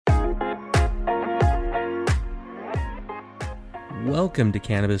Welcome to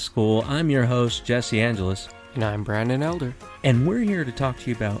Cannabis School. I'm your host, Jesse Angeles. And I'm Brandon Elder. And we're here to talk to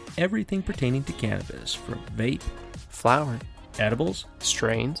you about everything pertaining to cannabis, from vape, flower, edibles,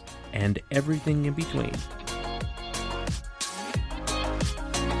 strains, and everything in between.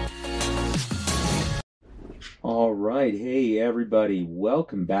 All right. Hey, everybody.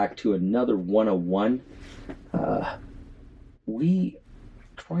 Welcome back to another 101. We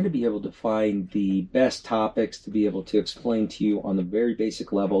try to be able to find the best topics to be able to explain to you on the very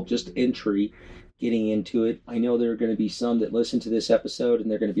basic level, just entry, getting into it. I know there are going to be some that listen to this episode and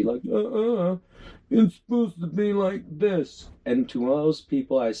they're going to be like, it's supposed to be like this. And to those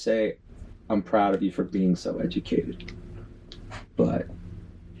people, I say, I'm proud of you for being so educated. But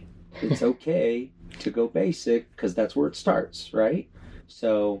it's okay to go basic because that's where it starts, right?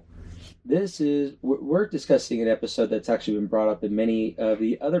 So we're discussing an episode that's actually been brought up in many of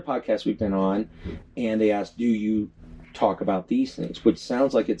the other podcasts we've been on, and they asked, do you talk about these things? Which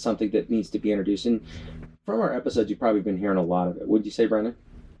sounds like it's something that needs to be introduced. And from our episodes, you've probably been hearing a lot of it. Would you say, Brendan?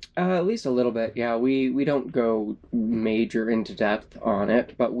 At least a little bit, yeah. We don't go major into depth on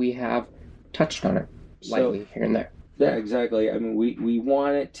it, but we have touched on it lightly here and there. Yeah, exactly. I mean, we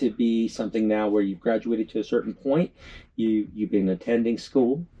want it to be something now where you've graduated to a certain point, you've been attending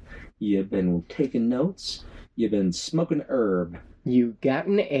school, you've been taking notes, you've been smoking herb. You got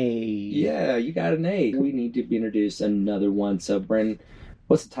an A. Yeah, you got an A. We need to introduce another one. So, Bren,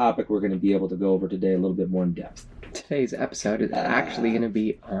 what's the topic we're going to be able to go over today a little bit more in depth? Today's episode is actually going to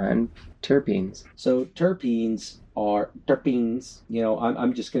be on terpenes. So, terpenes. You know,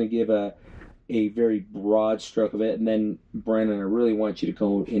 I'm just going to give a very broad stroke of it, and then, Brandon, I really want you to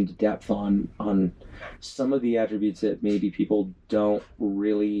go into depth on some of the attributes that maybe people don't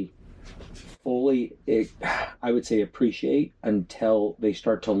really fully, I would say, appreciate until they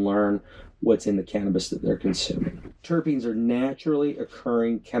start to learn what's in the cannabis that they're consuming. Terpenes are naturally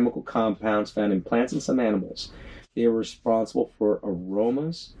occurring chemical compounds found in plants and some animals. They are responsible for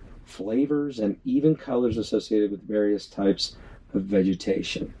aromas, flavors, and even colors associated with various types of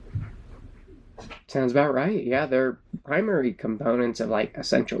vegetation. Sounds about right. Yeah, they're primary components of like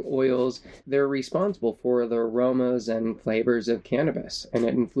essential oils. They're responsible for the aromas and flavors of cannabis, and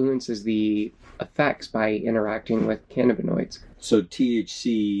it influences the effects by interacting with cannabinoids. So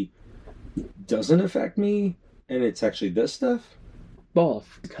THC doesn't affect me, and it's actually this stuff?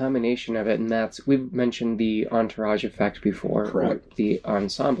 Both. The combination of it, and we've mentioned the entourage effect before. Correct. Or the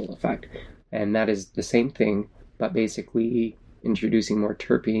ensemble effect, and that is the same thing, but basically introducing more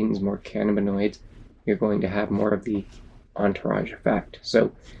terpenes, more cannabinoids, you're going to have more of the entourage effect.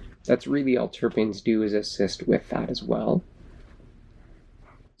 So that's really all terpenes do, is assist with that as well.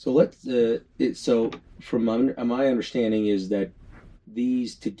 So so from my understanding is that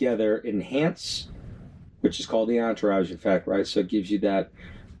these together enhance, which is called the entourage effect, right? So it gives you that,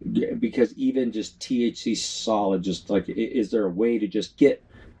 because even just THC solid, just like, is there a way to just get,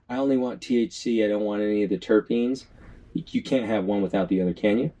 I only want THC, I don't want any of the terpenes? You can't have one without the other,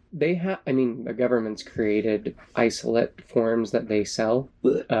 can you? The government's created isolate forms that they sell,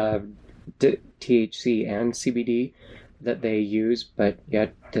 THC and CBD, that they use, but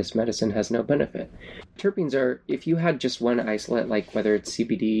yet this medicine has no benefit. Terpenes are, if you had just one isolate, like whether it's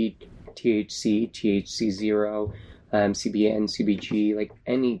CBD, THC, THC0, CBN, CBG, like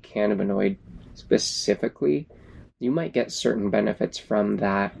any cannabinoid specifically, you might get certain benefits from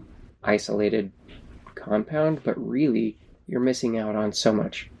that isolated compound, but really you're missing out on so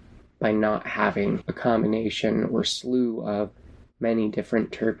much by not having a combination or slew of many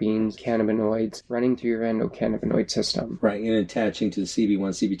different terpenes, cannabinoids running through your endocannabinoid system. Right, and attaching to the CB1,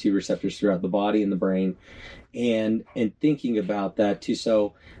 CB2 receptors throughout the body and the brain, and thinking about that too.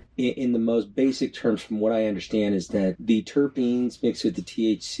 So in the most basic terms, from what I understand, is that the terpenes mixed with the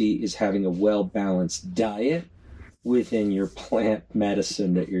THC is having a well-balanced diet within your plant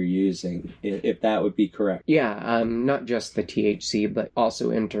medicine that you're using, if that would be correct. Yeah, not just the THC, but also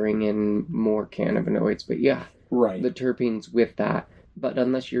entering in more cannabinoids. But yeah, right, the terpenes with that. But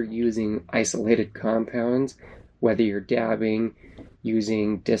unless you're using isolated compounds, whether you're dabbing,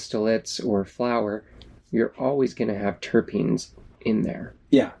 using distillates or flower, you're always going to have terpenes in there.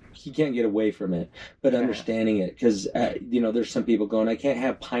 Yeah. You can't get away from it, but understanding it, because there's some people going, I can't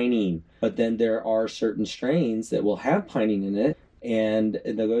have pinene, but then there are certain strains that will have pinene in it, and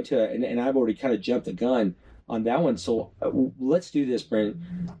they'll go to it, and I've already kind of jumped the gun on that one. So let's do this, Brent.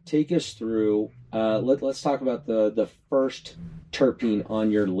 Take us through. Let's talk about the first terpene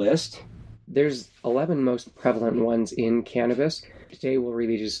on your list. There's 11 most prevalent ones in cannabis. Today we'll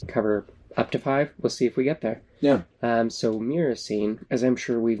really just cover up to 5. We'll see if we get there. Yeah. So myrcene, as I'm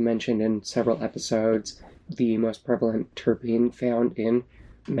sure we've mentioned in several episodes, the most prevalent terpene found in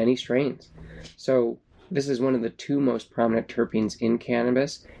many strains. So this is one of the two most prominent terpenes in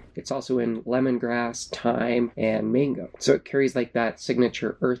cannabis. It's also in lemongrass, thyme, and mango. So it carries like that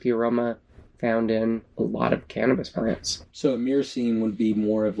signature earthy aroma found in a lot of cannabis plants. So a myrcene would be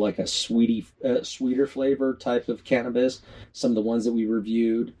more of like a sweeter flavor type of cannabis. Some of the ones that we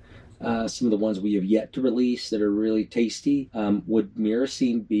reviewed, some of the ones we have yet to release that are really tasty. Would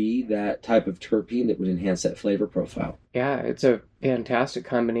myrcene be that type of terpene that would enhance that flavor profile? Yeah, it's a fantastic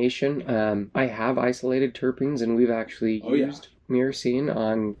combination. I have isolated terpenes, and we've actually used myrcene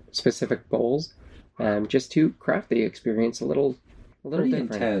on specific bowls, just to craft the experience a little Pretty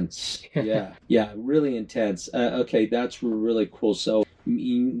different. Intense. Yeah, really intense. Okay, that's really cool. So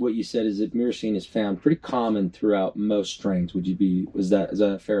what you said is that myrcene is found pretty common throughout most strains. Is that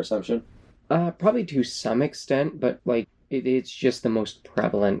a fair assumption? Probably to some extent, but like it's just the most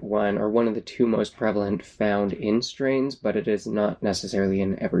prevalent one, or one of the two most prevalent found in strains, but it is not necessarily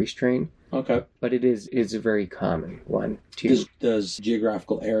in every strain. Okay. But it is a very common one too. Does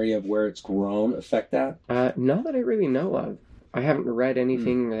geographical area of where it's grown affect that? Not that I really know of. I haven't read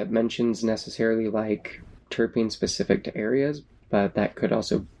anything that mentions necessarily like terpene specific to areas, but that could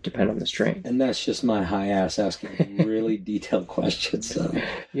also depend on the strain. And that's just my high ass asking really detailed questions. So.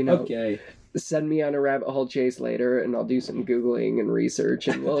 Okay. Send me on a rabbit hole chase later, and I'll do some Googling and research,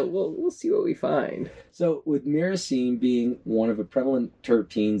 and we'll see what we find. So, with myrcene being one of the prevalent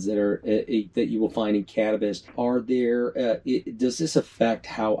terpenes that you will find in cannabis, does this affect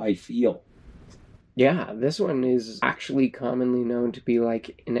how I feel? Yeah, this one is actually commonly known to be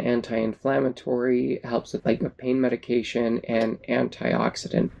like an anti-inflammatory, helps with like a pain medication and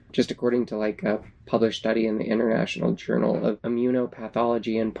antioxidant, just according to like a published study in the International Journal of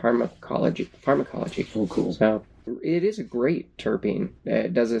Immunopathology and Pharmacology. Oh, cool. So it is a great terpene.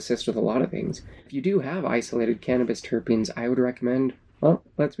 It does assist with a lot of things. If you do have isolated cannabis terpenes, I would recommend, well,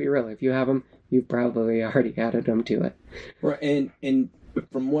 let's be real, if you have them, you've probably already added them to it. Right, and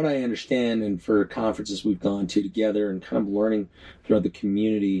from what I understand, and for conferences we've gone to together and kind of learning throughout the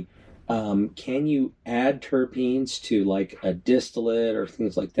community, can you add terpenes to like a distillate or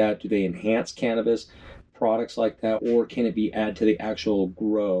things like that? Do they enhance cannabis products like that, or can it be added to the actual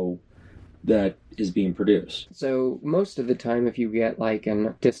grow that is being produced? So most of the time, if you get like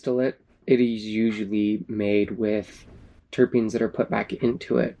a distillate, it is usually made with terpenes that are put back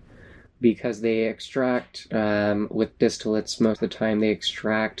into it. Because they extract, with distillates, most of the time they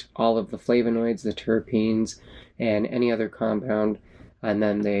extract all of the flavonoids, the terpenes, and any other compound, and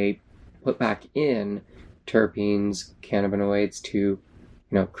then they put back in terpenes, cannabinoids to,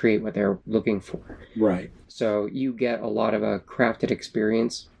 create what they're looking for. Right. So you get a lot of a crafted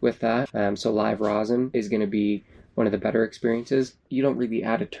experience with that. So live rosin is going to be one of the better experiences. You don't really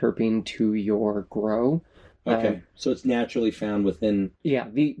add a terpene to your grow. Okay, so it's naturally found within. Yeah,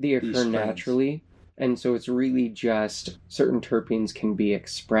 they occur naturally, and so it's really just certain terpenes can be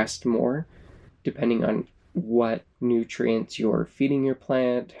expressed more, depending on what nutrients you're feeding your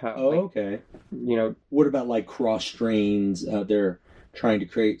plant. Okay. What about like cross strains? They're trying to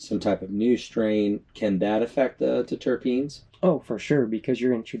create some type of new strain. Can that affect the terpenes? Oh, for sure, because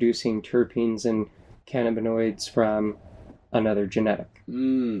you're introducing terpenes and cannabinoids from another genetic.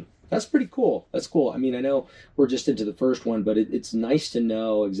 That's pretty cool. That's cool. I mean, I know we're just into the first one, but it's nice to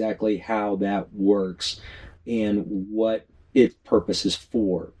know exactly how that works and what its purpose is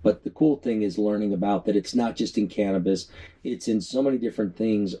for. But the cool thing is learning about that it's not just in cannabis. It's in so many different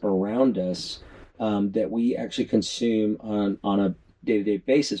things around us that we actually consume on a day-to-day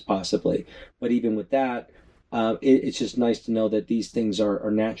basis, possibly. But even with that, it's just nice to know that these things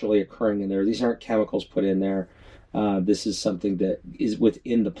are naturally occurring in there. These aren't chemicals put in there. This is something that is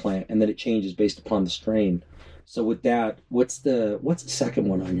within the plant, and that it changes based upon the strain. So with that, what's the second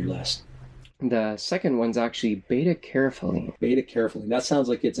one on your list? The second one's actually beta-carotene. Beta-carotene. That sounds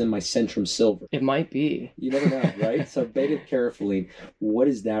like it's in my Centrum Silver. It might be. You never know, right? So beta-carotene, what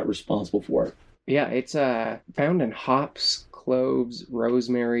is that responsible for? Yeah, it's found in hops, cloves,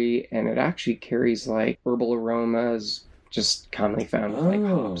 rosemary, and it actually carries like herbal aromas, just commonly found with like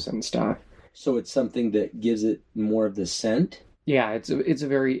hops and stuff. So it's something that gives it more of the scent? Yeah, it's a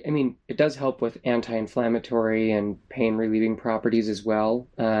very, it does help with anti-inflammatory and pain-relieving properties as well,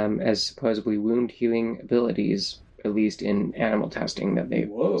 as supposedly wound-healing abilities, at least in animal testing that they've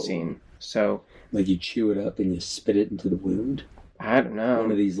seen. So, like you chew it up and you spit it into the wound? I don't know.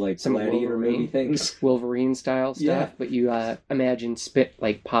 One of these like some gladiator movie things. Wolverine style stuff, yeah. But you imagine spit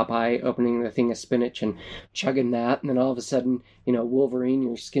like Popeye opening the thing of spinach and chugging that, and then all of a sudden, Wolverine,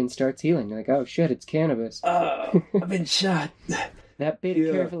 your skin starts healing. You're like, oh shit, it's cannabis. Oh, I've been shot. That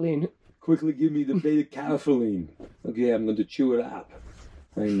beta-carotene Quickly give me the beta-caryophyllene. Okay, I'm going to chew it up.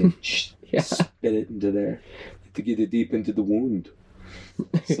 And Yeah. spit it into there to get it deep into the wound.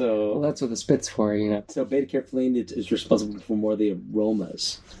 So, Well, that's what the spit's for, you know. so beta-caryophyllene is responsible for more of the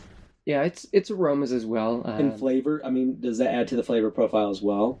aromas. Yeah, it's aromas as well. And flavor, I mean, does that add to the flavor profile as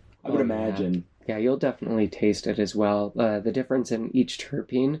well? I would imagine. Yeah, you'll definitely taste it as well. The difference in each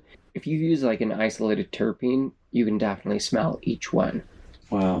terpene, if you use like an isolated terpene, you can definitely smell each one.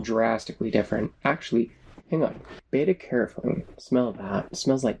 Wow. Drastically different. Actually, hang on. Beta-caryophyllene, smell that. It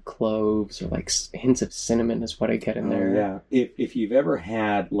smells like cloves or like hints of cinnamon is what I get in there. Yeah. If you've ever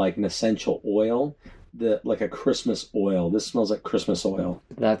had like an essential oil, like a Christmas oil, this smells like Christmas oil.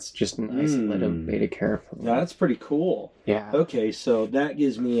 That's just an isolate of beta-caryophyllene. That's pretty cool. Yeah. Okay, so that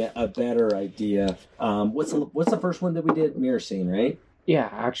gives me a better idea. What's the first one that we did? Myrcene, right? Yeah,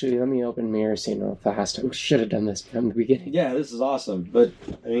 actually, let me open Myrcene real fast. I should have done this from the beginning. Yeah, this is awesome. But,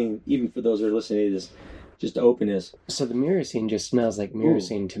 I mean, even for those who are listening to this, just open this. So the Myrcene just smells like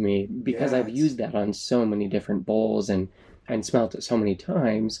Myrcene to me because I've used that on so many different bowls and smelled it so many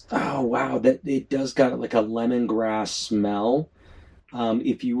times. Oh, wow. That it does got like a lemongrass smell.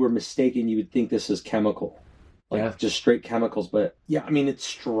 If you were mistaken, you would think this is chemical. Like just straight chemicals. But, yeah, I mean, it's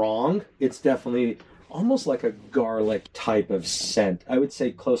strong. It's definitely almost like a garlic type of scent. I would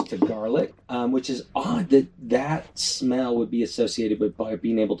say close to garlic, which is odd that smell would be associated with by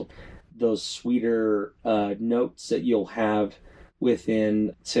being able to those sweeter notes that you'll have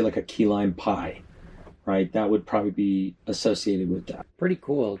within, say, like a key lime pie, right? That would probably be associated with that. Pretty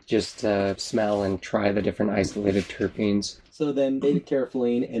cool. Just smell and try the different isolated terpenes. So then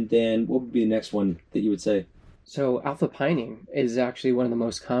beta-caryophyllene, and then what would be the next one that you would say? So alpha-pinene is actually one of the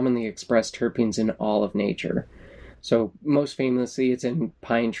most commonly expressed terpenes in all of nature. So most famously, it's in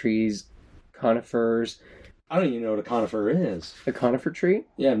pine trees, conifers. I don't even know what a conifer is. A conifer tree?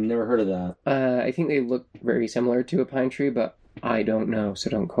 Yeah, I've never heard of that. I think they look very similar to a pine tree, but I don't know, so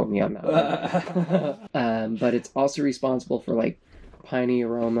don't quote me on that one. But it's also responsible for like piney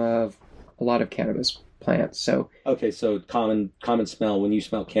aroma of a lot of cannabis plants. So okay, so common smell. When you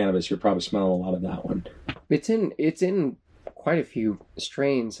smell cannabis, you're probably smelling a lot of that one. It's in quite a few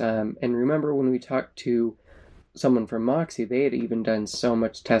strains. And remember when we talked to someone from Moxie, they had even done so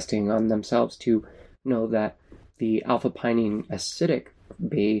much testing on themselves to know that the alpha-pinene acidic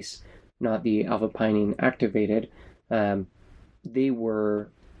base, not the alpha-pinene activated, they were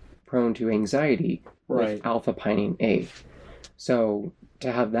prone to anxiety with alpha-pinene A. So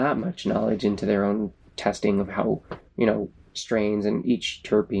to have that much knowledge into their own testing of how, strains and each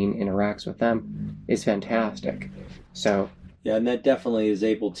terpene interacts with them is fantastic. So yeah, and that definitely is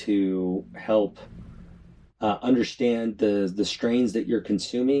able to help understand the strains that you're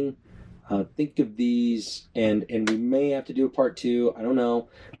consuming. Think of these, and we may have to do a part 2. I don't know,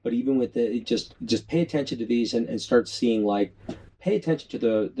 but even with it, just pay attention to these and start seeing pay attention to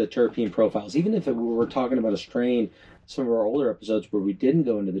the terpene profiles. Even if we're talking about a strain, some of our older episodes where we didn't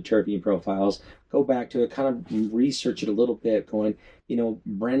go into the terpene profiles, go back to it, kind of research it a little bit. Going,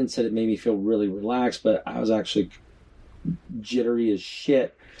 Brandon said it made me feel really relaxed, but I was actually jittery as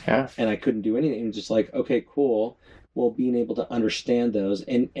shit, and I couldn't do anything. Just like, okay, cool. Well, being able to understand those,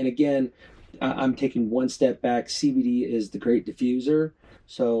 and again, I'm taking one step back. CBD is the great diffuser,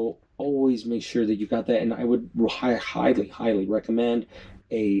 so always make sure that you got that. And I would highly recommend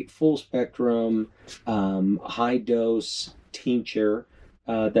a full spectrum, high dose tincture.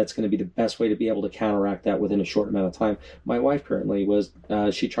 That's going to be the best way to be able to counteract that within a short amount of time. My wife currently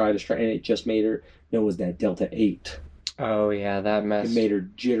she tried a strain, and it just made her know was that Delta 8. Oh yeah, that mess. It made her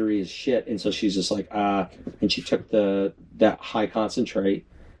jittery as shit, and so she's just like, and she took that high concentrate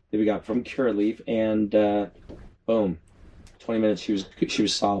that we got from Curaleaf, and boom, 20 minutes she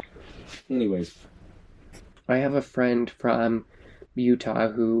was solid. Anyways, I have a friend from Utah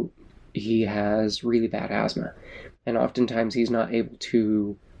who he has really bad asthma, and oftentimes he's not able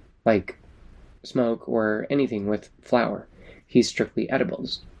to smoke or anything with flower. He's strictly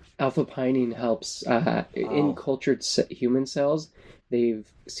edibles. Alpha-pinene helps in cultured human cells.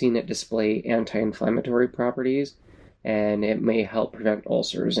 They've seen it display anti-inflammatory properties, and it may help prevent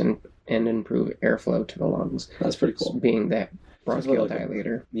ulcers and improve airflow to the lungs. That's pretty cool. Being that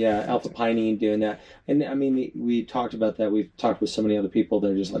bronchodilator. Yeah, alpha-pinene doing that. And I mean, we talked about that. We've talked with so many other people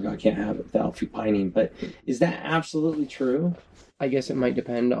that are just like, I can't have it with alpha-pinene. But is that absolutely true? I guess it might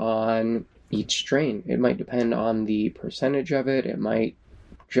depend on each strain. It might depend on the percentage of it. It might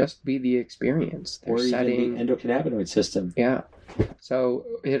just be the experience. Or even the endocannabinoid system. Yeah. So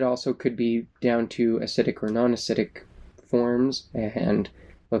it also could be down to acidic or non-acidic forms and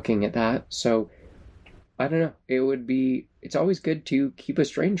looking at that. So I don't know. It's always good to keep a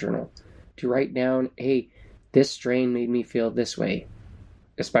strain journal. to write down, hey, this strain made me feel this way,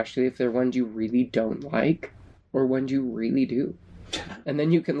 especially if they're ones you really don't like or ones you really do. And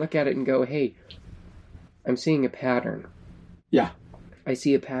then you can look at it and go, hey, I'm seeing a pattern. Yeah. I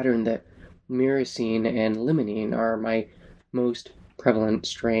see a pattern that myrcene and limonene are my most prevalent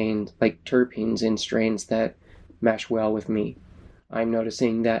strains, like terpenes in strains that mesh well with me. I'm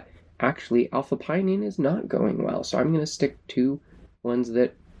noticing that actually alpha-pinene is not going well, so I'm going to stick to ones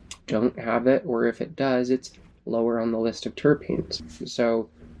that don't have it, or if it does, it's lower on the list of terpenes. So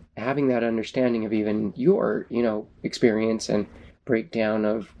having that understanding of even your, experience and breakdown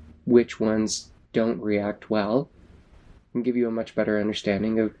of which ones don't react well can give you a much better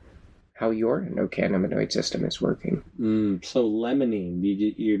understanding of how your endocannabinoid system is working. So limonene,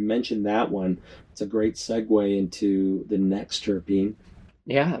 you mentioned that one. It's a great segue into the next terpene.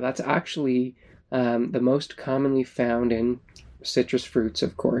 Yeah, that's actually the most commonly found in citrus fruits,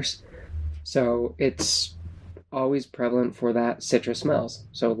 of course. So it's always prevalent for that citrus smells.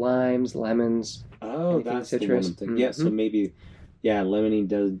 So limes, lemons. Oh, that's citrus. The one I'm thinking. Mm-hmm. Yeah, so maybe, limonene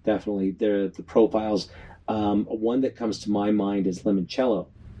does definitely. The profiles. One that comes to my mind is limoncello,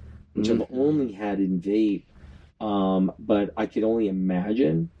 which I've only had in vape, but I could only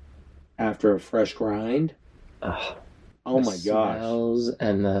imagine after a fresh grind. Oh my gosh! The smells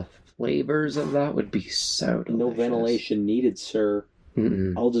and the flavors of that would be so delicious. No ventilation needed, sir.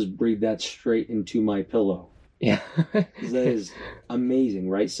 I'll just breathe that straight into my pillow. Yeah. That is amazing,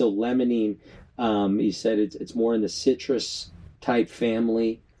 right? So limonene, you said it's more in the citrus type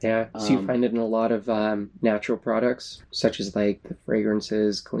family. Yeah, so you find it in a lot of natural products, such as like the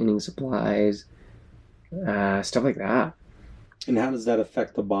fragrances, cleaning supplies, stuff like that. And how does that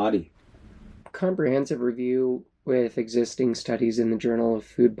affect the body? Comprehensive review with existing studies in the Journal of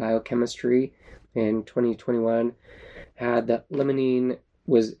Food Biochemistry in 2021 had that limonene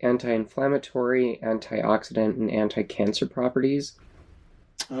was anti-inflammatory, antioxidant, and anti-cancer properties.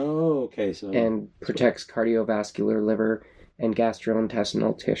 Oh, okay. And protects cardiovascular, liver, and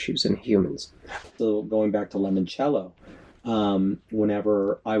gastrointestinal tissues in humans. So going back to limoncello,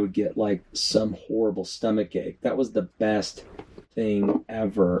 whenever I would get like some horrible stomach ache, that was the best thing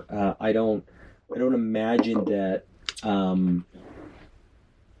ever. I don't imagine that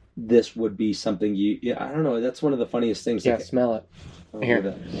this would be something I don't know. That's one of the funniest things. Yeah, smell it.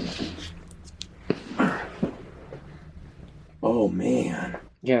 Here. Oh man.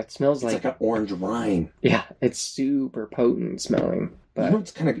 Yeah, it smells like an orange rind. Yeah, it's super potent smelling. But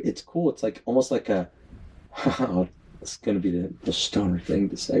it's cool. It's like almost like a. It's going to be the stoner thing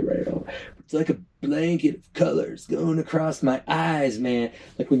to say right now. It's like a blanket of colors going across my eyes, man.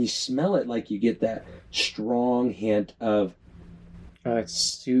 Like when you smell it, like you get that strong hint of. Oh, it's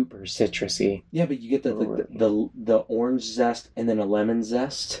super citrusy. Yeah, but you get the orange zest and then a lemon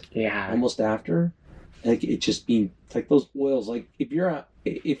zest. Yeah. Almost after. Like it just being like those oils. Like if you're at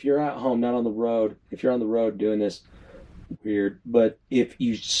home, not on the road. If you're on the road doing this, weird. But if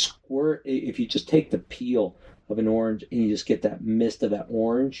you just take the peel of an orange and you just get that mist of that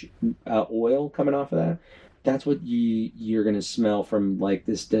orange oil coming off of that, that's what you're gonna smell from like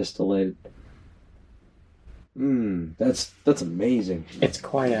this distillate. That's amazing. It's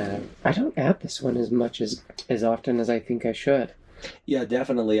quite I don't add this one as much as often as I think I should. Yeah,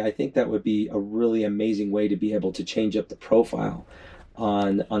 definitely. I think that would be a really amazing way to be able to change up the profile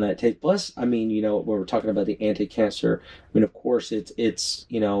on that taste. Plus, I mean, when we're talking about the anti-cancer, I mean, of course, it's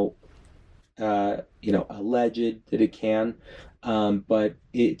alleged that it can, but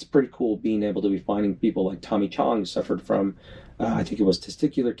it's pretty cool being able to be finding people like Tommy Chong suffered from, I think it was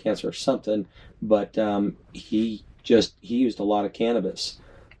testicular cancer or something, but he used a lot of cannabis.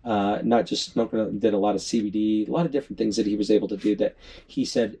 Not just smoking, did a lot of CBD, a lot of different things that he was able to do that he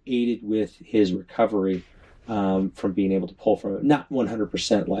said aided with his recovery from being able to pull from it. Not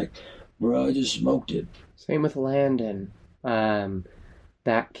 100% like, bro, I just smoked it. Same with Landon.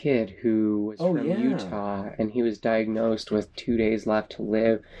 That kid who was from Utah, and he was diagnosed with 2 days left to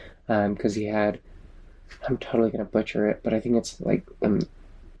live because he had, I'm totally going to butcher it, but I think it's like...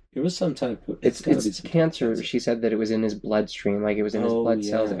 it was some type of... It's cancer. She said that it was in his bloodstream, like it was in his blood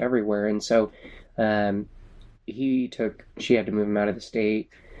cells everywhere. And so she had to move him out of the state,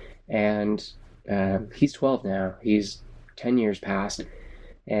 and he's 12 now. He's 10 years past,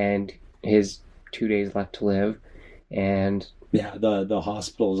 and his 2 days left to live. And yeah, the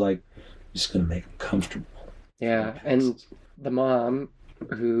hospital is like, just going to make him comfortable. Yeah, and the mom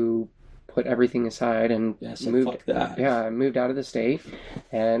who put everything aside and moved out of the state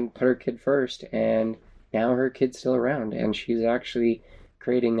and put her kid first, and now her kid's still around, and she's actually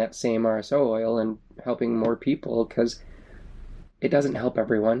creating that same RSO oil and helping more people because it doesn't help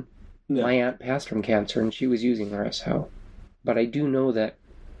everyone. Yeah. My aunt passed from cancer and she was using RSO. But I do know that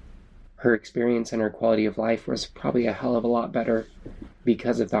her experience and her quality of life was probably a hell of a lot better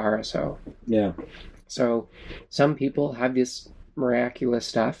because of the RSO. Yeah. So some people have this miraculous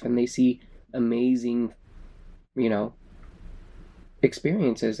stuff and they see amazing,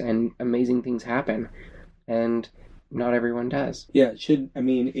 experiences and amazing things happen. And not everyone does. Yeah,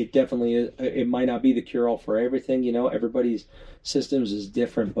 it definitely is. It might not be the cure all for everything, everybody's systems is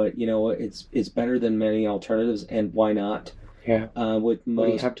different, but it's better than many alternatives, and why not? Yeah. With What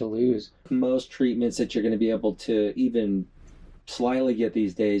do you have to lose? most treatments that you're going to be able to even slightly get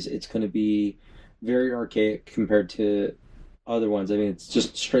these days, it's going to be very archaic compared to other ones. I mean, it's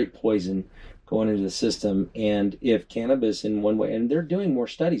just straight poison going into the system. And if cannabis in one way, and they're doing more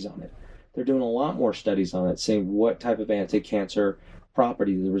studies on it, they're doing a lot more studies on it, saying what type of anti-cancer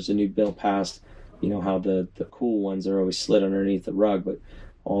property. There was a new bill passed, how the cool ones are always slid underneath the rug, but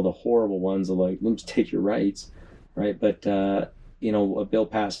all the horrible ones are like, let's take your rights, right? But, a bill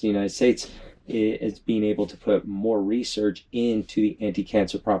passed in the United States is being able to put more research into the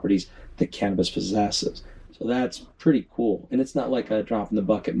anti-cancer properties that cannabis possesses. So that's pretty cool. And it's not like a drop in the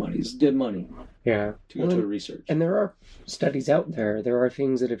bucket money. It's good money. Yeah. To go to research. And there are studies out there. There are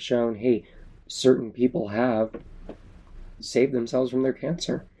things that have shown, hey, certain people have saved themselves from their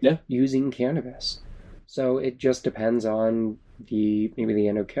cancer using cannabis. So it just depends on maybe the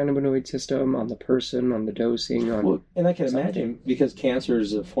endocannabinoid system, on the person, on the dosing. And I can imagine, because cancer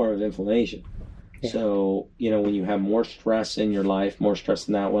is a form of inflammation. Yeah. So, when you have more stress in your life, more stress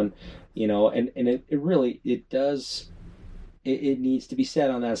in that one, and it really, it does, it needs to be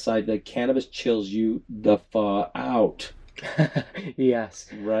said on that side that cannabis chills you the fuck out. Yes.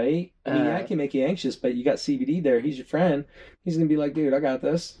 Right? I mean, that can make you anxious, but you got CBD there. He's your friend. He's going to be like, dude, I got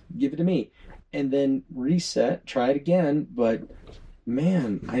this. Give it to me. And then reset, try it again. But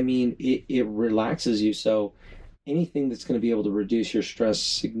man, I mean, it relaxes you. So anything that's going to be able to reduce your stress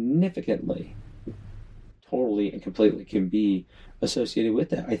significantly, totally and completely can be associated with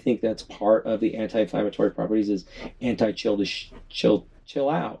that. I think that's part of the anti-inflammatory properties is anti-chill to chill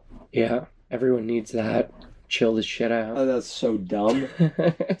out. Yeah, everyone needs that. Chill the shit out. Oh, that's so dumb.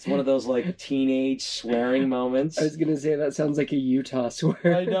 It's one of those like teenage swearing moments. I was gonna say that sounds like a Utah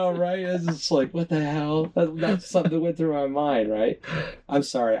swear. I know, right? It's just like, what the hell? That's something that went through my mind, right? I'm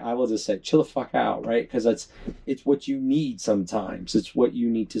sorry. I will just say, chill the fuck out, right? Because it's what you need sometimes. It's what you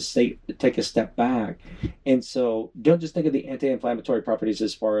need to take a step back. And so don't just think of the anti-inflammatory properties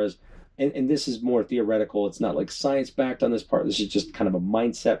as far as, and this is more theoretical. It's not like science backed on this part. This is just kind of a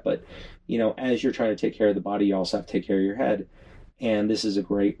mindset. But, as you're trying to take care of the body, you also have to take care of your head. And this is a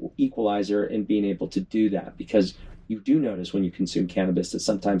great equalizer in being able to do that, because you do notice when you consume cannabis that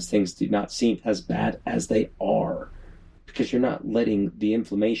sometimes things do not seem as bad as they are, because you're not letting the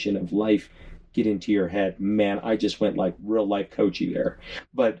inflammation of life get into your head. Man, I just went like real life coachy there.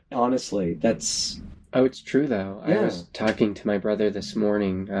 But honestly, that's... Oh, it's true, though. Yeah. I was talking to my brother this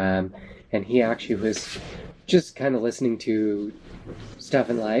morning, and he actually was just kind of listening to stuff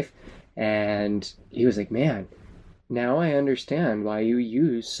in life, and he was like, man, now I understand why you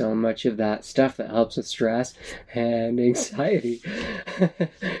use so much of that stuff that helps with stress and anxiety.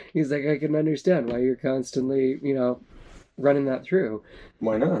 He's like, I can understand why you're constantly, running that through.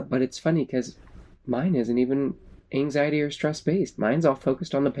 Why not? But it's funny because mine isn't even anxiety or stress-based. Mine's all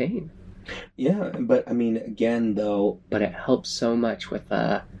focused on the pain. Yeah, but I mean, again, though... But it helps so much with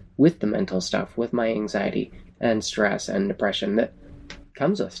the mental stuff, with my anxiety and stress and depression that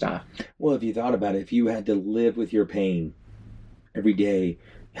comes with stuff. Well, if you thought about it, if you had to live with your pain every day,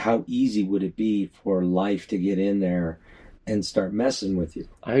 how easy would it be for life to get in there and start messing with you?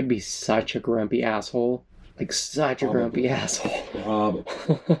 I would be such a grumpy asshole. Like, such a grumpy asshole.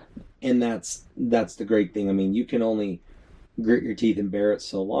 Probably. And that's the great thing. I mean, you can only grit your teeth and bear it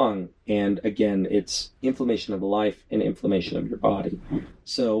so long. And again, it's inflammation of the life and inflammation of your body.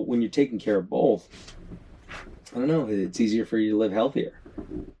 So when you're taking care of both, I don't know, it's easier for you to live healthier,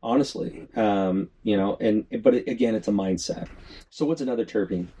 honestly. But again, it's a mindset. So what's another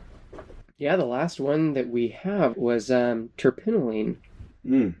terpene? Yeah, the last one that we have was terpinolene.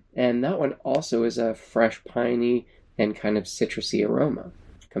 And that one also is a fresh piney and kind of citrusy aroma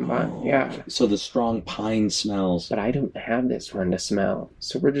combined. Oh, yeah. So the strong pine smells. But I don't have this one to smell,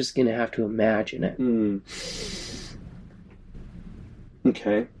 so we're just going to have to imagine it.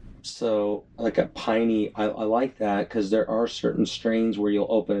 Okay. So like a piney, I like that, because there are certain strains where you'll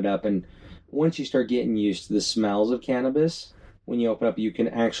open it up, and once you start getting used to the smells of cannabis, when you open up, you can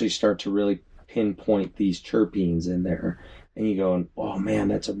actually start to really pinpoint these terpenes in there. And you go, oh man,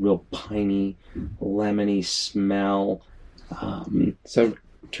 that's a real piney, lemony smell. So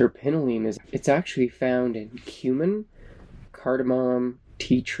terpinolene it's actually found in cumin, cardamom,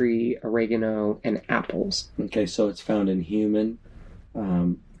 tea tree, oregano, and apples. Okay, so it's found in human.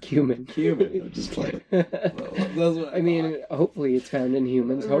 Cumin. Human. Just playing. I mean, hopefully it's found in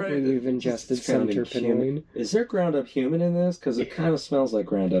humans. Hopefully we've ingested some terpinolene. Is there ground up human in this? Because it kind of smells like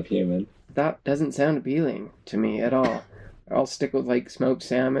ground up human. That doesn't sound appealing to me at all. I'll stick with like smoked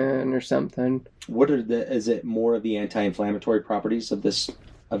salmon or something. Is it more of the anti-inflammatory properties of this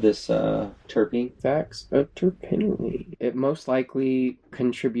terpene? Facts of terpinolene. It most likely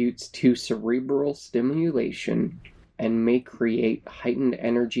contributes to cerebral stimulation and may create heightened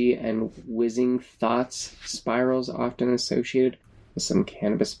energy and whizzing thoughts, spirals often associated with some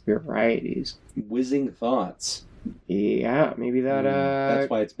cannabis varieties. Whizzing thoughts. Yeah, maybe that. That's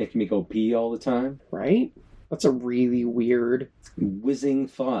why it's making me go pee all the time. Right? That's a really weird. Whizzing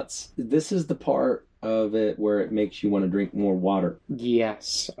thoughts. This is the part of it where it makes you want to drink more water.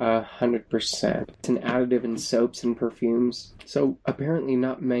 Yes, 100%. It's an additive in soaps and perfumes. So apparently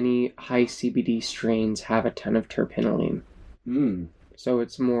not many high CBD strains have a ton of terpinolene. So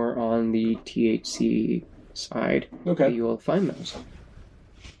it's more on the THC side that you will find those.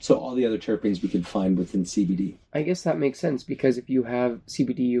 So all the other terpenes we can find within CBD. I guess that makes sense because if you have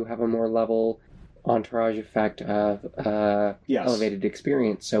CBD, you have a more level entourage effect of elevated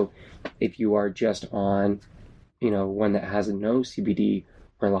experience. So if you are just on, one that has no CBD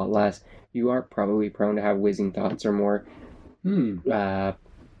or a lot less, you are probably prone to have whizzing thoughts or more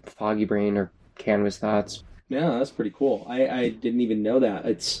foggy brain or canvas thoughts. Yeah, that's pretty cool. I didn't even know that.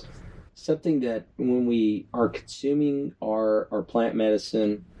 It's something that when we are consuming our plant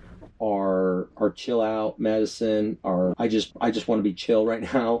medicine, our chill out medicine, I just want to be chill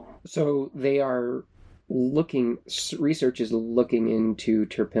right now. So they are research is looking into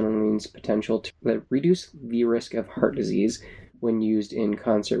terpinolene's potential to reduce the risk of heart disease when used in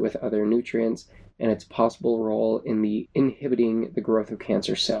concert with other nutrients and its possible role in inhibiting the growth of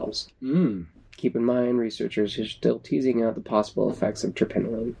cancer cells. Keep in mind, researchers are still teasing out the possible effects of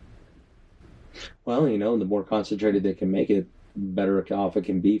terpinolene. Well, the more concentrated they can make it, better off it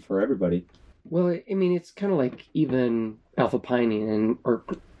can be for everybody. Well, I mean, it's kind of like even alpha-pinene or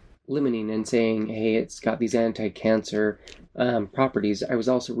limonene and saying, hey, it's got these anti-cancer properties. I was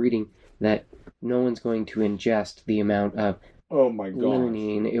also reading that no one's going to ingest the amount of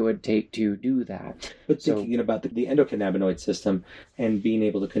limonene it would take to do that. But thinking about the endocannabinoid system and being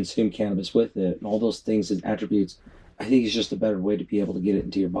able to consume cannabis with it and all those things and attributes, I think it's just a better way to be able to get it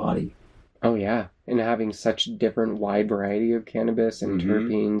into your body. Oh, yeah. And having such different wide variety of cannabis and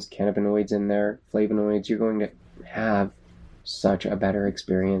terpenes, cannabinoids in there, flavonoids, you're going to have such a better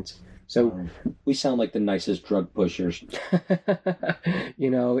experience. So we sound like the nicest drug pushers.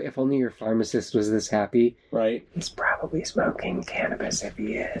 If only your pharmacist was this happy. Right. He's probably smoking cannabis if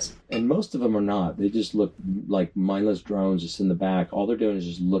he is. And most of them are not. They just look like mindless drones just in the back. All they're doing is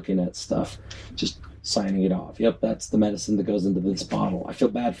just looking at stuff, just signing it off. Yep, that's the medicine that goes into this bottle. I feel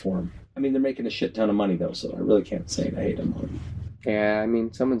bad for them. I mean, they're making a shit ton of money, though, so I really can't say I hate them. Yeah, I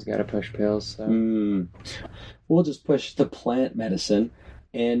mean, someone's got to push pills, so... We'll just push the plant medicine,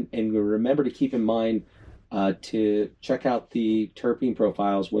 and remember to keep in mind to check out the terpene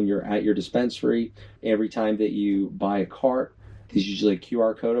profiles when you're at your dispensary. Every time that you buy a cart, there's usually a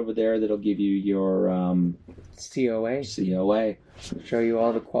QR code over there that'll give you your... COA. COA. Show you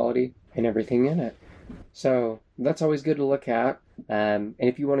all the quality and everything in it. So that's always good to look at. And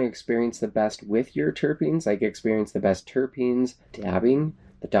if you want to experience the best with your terpenes, like experience the best terpenes dabbing,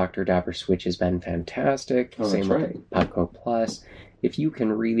 the Dr. Dabber Switch has been fantastic. Same with the Pucko Plus. If you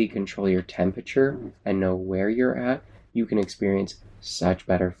can really control your temperature and know where you're at, you can experience such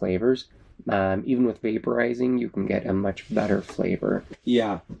better flavors. Even with vaporizing, you can get a much better flavor.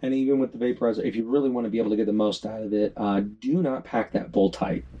 Yeah, and even with the vaporizer, if you really want to be able to get the most out of it, do not pack that bowl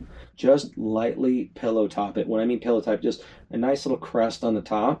tight. Just lightly pillow top it. When I mean pillow top, just a nice little crest on the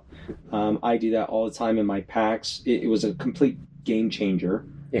top. I do that all the time in my packs. It was a complete game changer.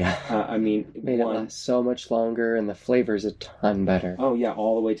 Yeah. It made it last so much longer, and the flavor's a ton better. Oh, yeah,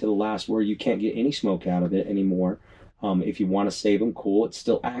 all the way to the last where you can't get any smoke out of it anymore. If you want to save them, cool. It's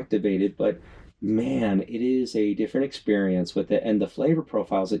still activated, but man, it is a different experience with it, and the flavor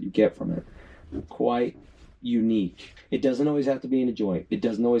profiles that you get from it, quite unique. It doesn't always have to be in a joint. It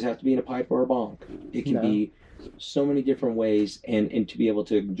doesn't always have to be in a pipe or a bonk. It can be so many different ways, and to be able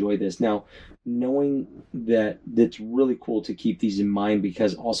to enjoy this. Now, knowing that it's really cool to keep these in mind,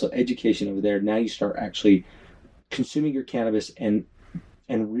 because also education over there, now you start actually consuming your cannabis and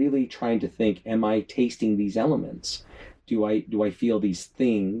really trying to think, am I tasting these elements? Do I feel these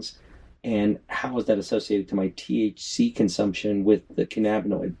things? and how is that associated to my THC consumption with the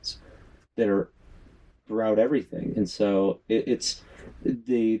cannabinoids that are throughout everything. And so it's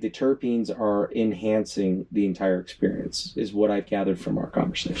the terpenes are enhancing the entire experience, is what I've gathered from our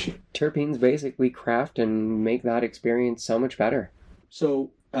conversation. Terpenes basically craft and make that experience so much better.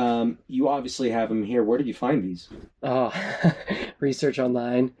 So you obviously have them here. Where did you find these? Oh, research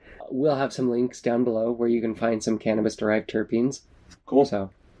online. We'll have some links down below where you can find some cannabis-derived terpenes. Cool. So,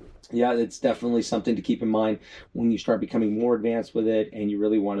 yeah, it's definitely something to keep in mind when you start becoming more advanced with it and you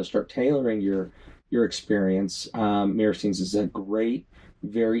really want to start tailoring your experience. Myrcene is a great,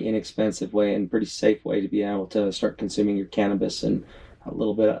 very inexpensive way and pretty safe way to be able to start consuming your cannabis and a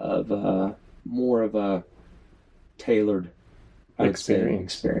little bit of more of a tailored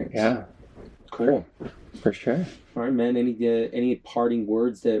experience. Yeah. Cool. For sure. All right, man. Any parting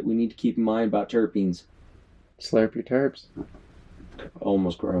words that we need to keep in mind about terpenes? Slurp your terps.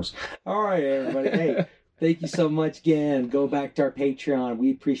 Almost gross. All right, everybody. Hey, thank you so much again. Go back to our Patreon.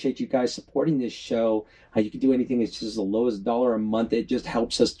 We appreciate you guys supporting this show. You can do anything. It's just as low as $1 a month. It just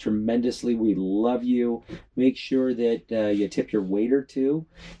helps us tremendously. We love you. Make sure that you tip your waiter too.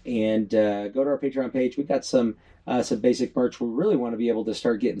 And go to our Patreon page. We got some basic merch. We really want to be able to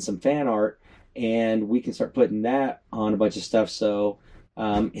start getting some fan art. And we can start putting that on a bunch of stuff. So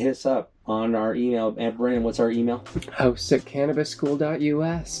hit us up on our email. And Brandon, what's our email?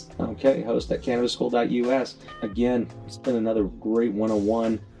 host@cannabisschool.us. Okay, host@cannabisschool.us. Again, it's been another great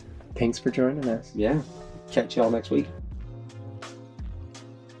 101. Thanks for joining us. Yeah. Catch y'all next week.